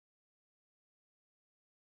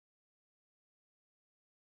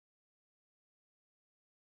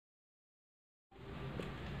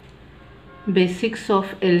Basics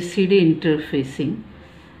of LCD interfacing.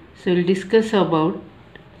 So we'll discuss about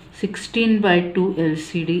 16:2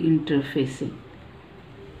 LCD interfacing.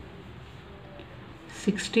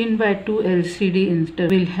 16:2 LCD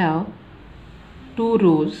will have two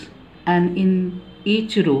rows, and in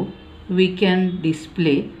each row we can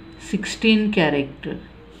display 16 characters.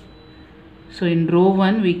 So in row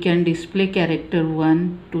 1 we can display character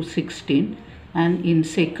 1 to 16, and in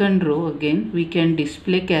second row again we can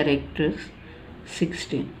display characters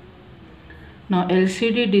 16. Now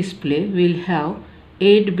LCD display will have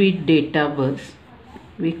 8-bit data bus.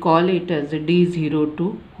 We call it as a D0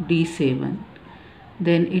 to D7.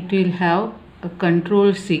 Then it will have a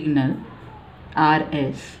control signal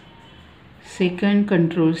RS. Second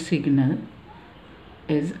control signal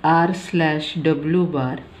is R/W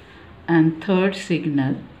bar, and third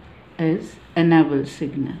signal is enable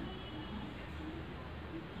signal.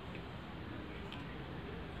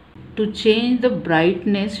 To change the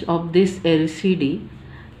brightness of this LCD,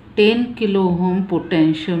 10 kilo ohm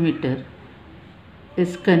potentiometer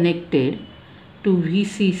is connected to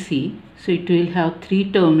VCC. So it will have 3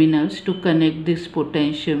 terminals to connect this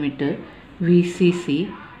potentiometer. VCC,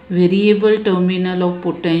 variable terminal of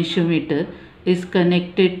potentiometer, is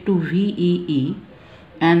connected to VEE,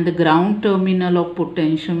 and the ground terminal of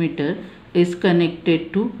potentiometer is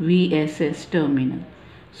connected to VSS terminal.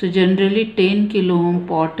 So generally 10 kilo ohm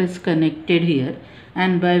pot is connected here,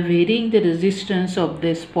 and by varying the resistance of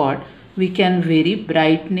this pot we can vary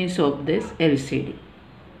brightness of this LCD.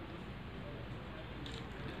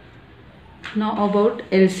 Now about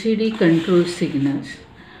LCD control signals.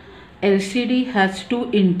 LCD has two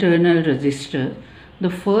internal resistors. The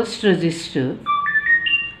first resistor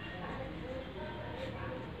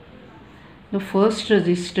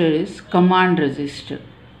is command resistor.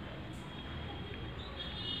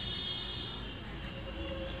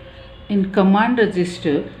 In command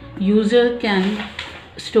resistor, user can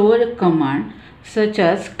store a command such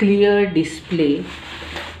as clear display,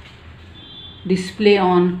 display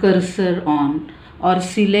on, cursor on, or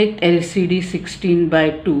select LCD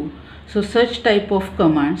 16:2. So such type of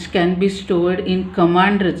commands can be stored in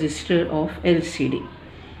command register of LCD.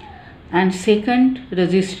 And second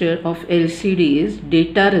register of LCD is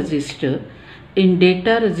data register. In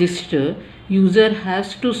data register, user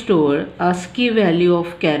has to store ASCII value of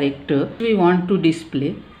character we want to display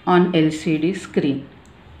on LCD screen.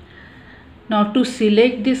 Now to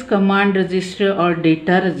select this command register or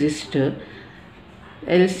data register,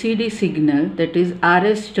 LCD signal, that is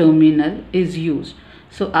RS terminal, is used.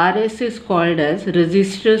 So RS is called as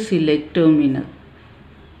register select terminal.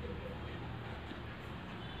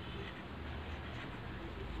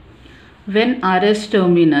 When RS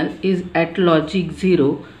terminal is at logic 0,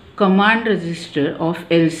 command register of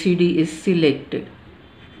LCD is selected.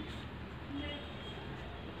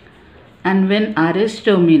 And when RS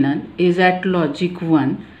terminal is at logic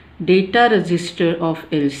 1, data register of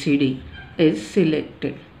LCD is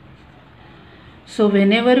selected. So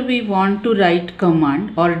whenever we want to write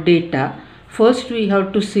command or data, first we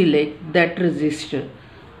have to select that register.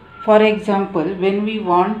 For example, when we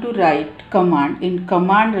want to write command in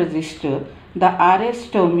command register, the RS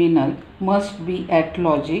terminal must be at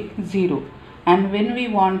logic 0. And when we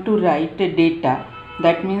want to write a data,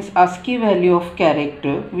 that means ASCII value of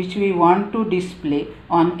character which we want to display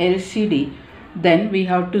on LCD, then we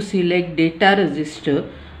have to select data register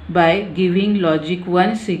by giving logic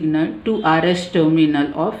 1 signal to RS terminal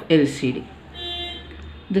of LCD.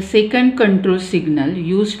 The second control signal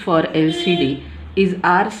used for LCD is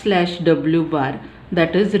R/W bar,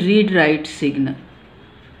 that is read write signal.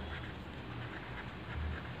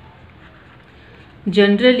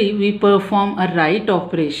 Generally we perform a write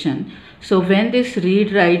operation. So when this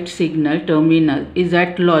read write signal terminal is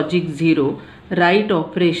at logic 0, write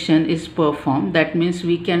operation is performed. That means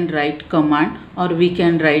we can write command or we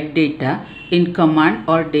can write data in command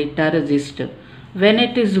or data register. When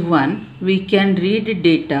it is 1, we can read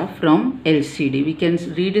data from LCD. We can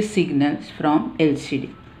read signals from LCD.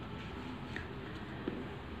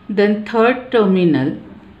 Then third terminal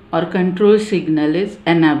or control signal is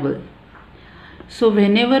enable. So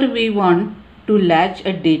whenever we want to latch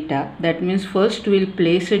a data, that means first we will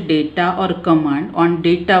place a data or command on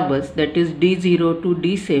data bus, that is D0 to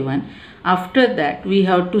D7. After that we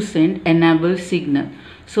have to send enable signal.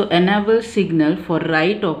 So enable signal for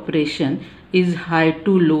write operation is high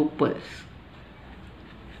to low pulse.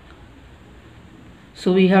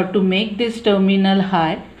 So we have to make this terminal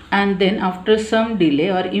high, and then after some delay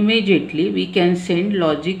or immediately we can send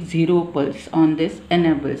logic 0 pulse on this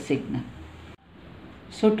enable signal.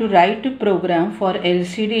 So to write a program for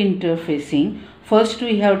LCD interfacing, first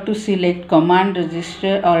we have to select command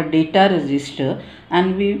register or data register,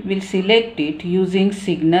 and we will select it using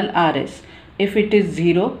signal RS. If it is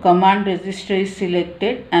 0, command register is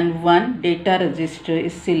selected, and 1, data register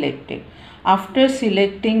is selected. After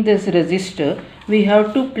selecting this register, we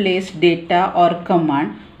have to place data or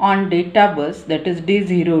command on data bus, that is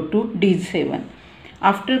D0 to D7.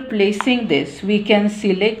 After placing this, we can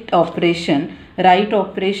select operation, write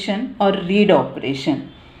operation or read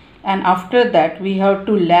operation. And after that, we have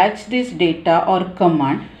to latch this data or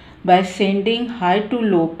command by sending high to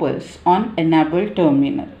low pulse on enable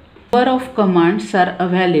terminal. Number of commands are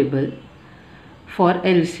available for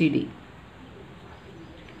LCD,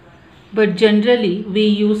 but generally we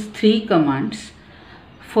use 3 commands.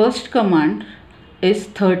 First command is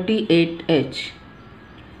 38H.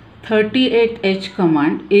 38H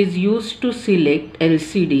command is used to select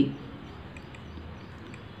LCD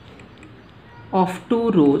of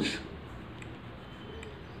 2 rows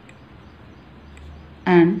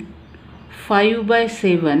and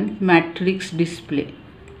 5/7 matrix display.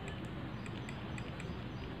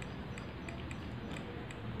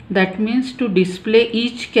 That means to display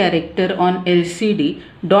each character on LCD,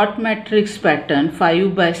 dot matrix pattern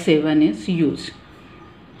 5/7 is used.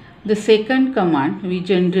 The second command we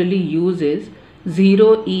generally use is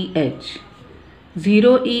 0EH.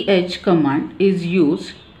 0EH command is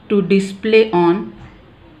used to display on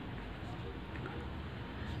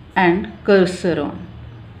and cursor on.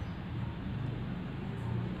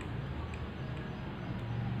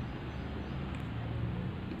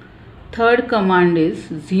 Third command is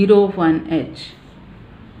 01H,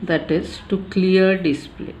 that is to clear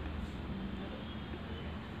display.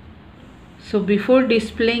 So before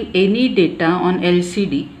displaying any data on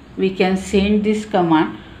LCD, we can send this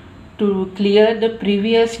command to clear the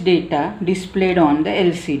previous data displayed on the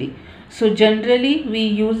LCD. So generally we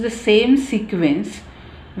use the same sequence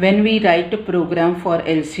when we write a program for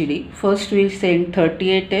LCD. First we send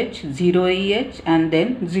 38H, 0EH and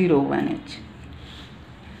then 01H.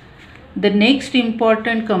 The next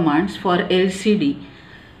important commands for LCD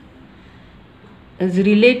is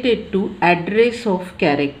related to address of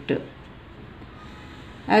character.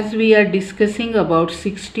 As we are discussing about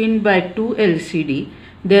 16:2 LCD,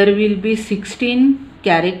 there will be 16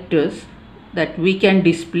 characters that we can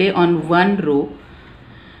display on one row.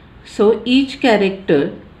 So each character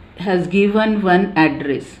has given one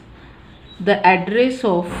address. The address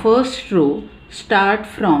of first row start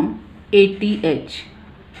from 80H.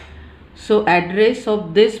 So address of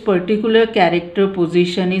this particular character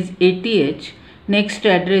position is 80H. Next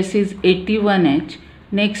address is 81H.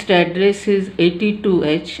 Next address is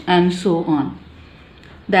 82H and so on.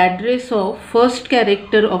 The address of first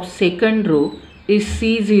character of second row is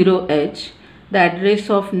C0H. The address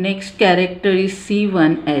of next character is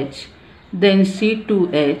C1H, then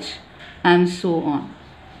C2H and so on.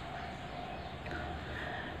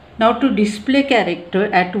 Now to display character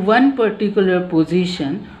at one particular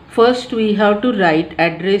position, first we have to write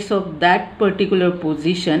address of that particular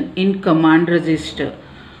position in command register.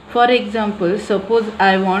 For example, suppose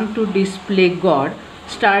I want to display God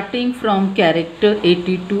starting from character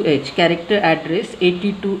 82H, character address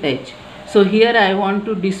 82H. So here I want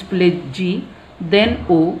to display G, then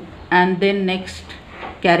O and then next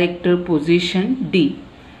character position D.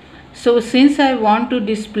 So since I want to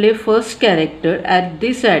display first character at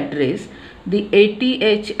this address, the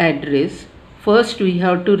 80H address, first we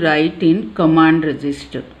have to write in command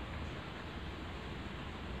register.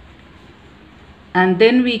 And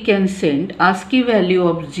then we can send ASCII value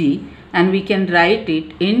of G and we can write it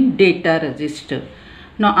in data register.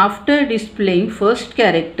 Now after displaying first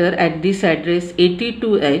character at this address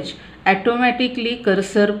 82H, automatically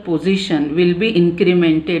cursor position will be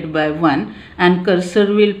incremented by 1 and cursor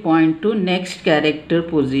will point to next character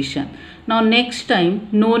position. Now next time,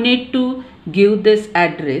 no need to give this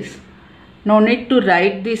address, no need to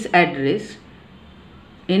write this address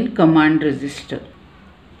in command register.